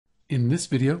In this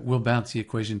video, we'll balance the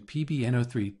equation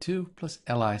PbNO3 plus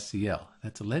LiCl.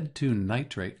 That's lead-2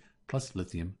 nitrate plus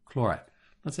lithium chloride.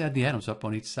 Let's add the atoms up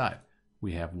on each side.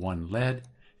 We have one lead,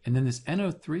 and then this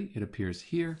NO3, it appears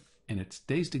here, and it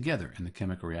stays together in the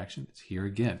chemical reaction. It's here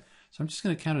again. So I'm just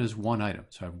going to count it as one item.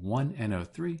 So I have one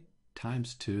NO3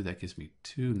 times 2. That gives me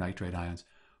 2 nitrate ions,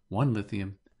 1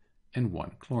 lithium, and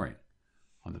 1 chlorine.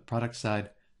 On the product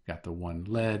side, got the 1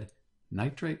 lead,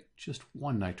 nitrate, just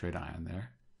 1 nitrate ion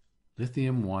there.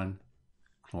 Lithium 1,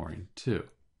 chlorine 2.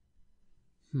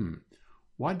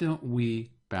 Why don't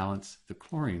we balance the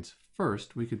chlorines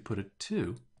first? We could put a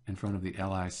 2 in front of the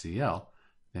LiCl,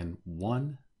 then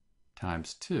 1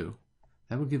 times 2.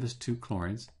 That will give us 2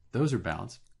 chlorines. Those are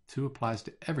balanced. 2 applies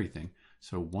to everything,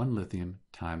 so 1 lithium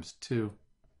times 2.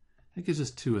 That gives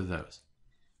us 2 of those.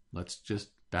 Let's just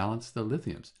balance the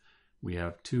lithiums. We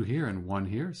have 2 here and 1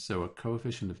 here, so a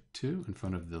coefficient of 2 in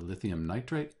front of the lithium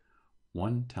nitrate.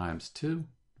 1 times 2,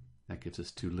 that gives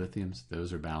us 2 lithiums.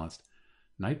 Those are balanced.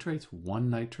 Nitrates, 1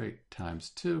 nitrate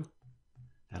times 2.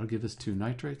 That'll give us 2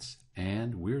 nitrates,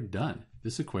 and we're done.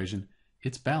 This equation,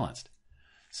 it's balanced.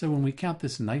 So when we count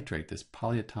this nitrate, this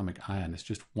polyatomic ion, it's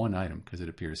just one item because it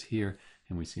appears here,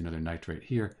 and we see another nitrate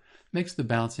here. Makes the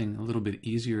balancing a little bit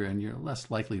easier, and you're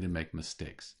less likely to make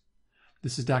mistakes.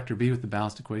 This is Dr. B with the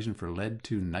balanced equation for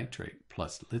lead-2 nitrate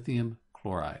plus lithium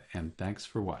chloride, and thanks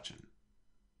for watching.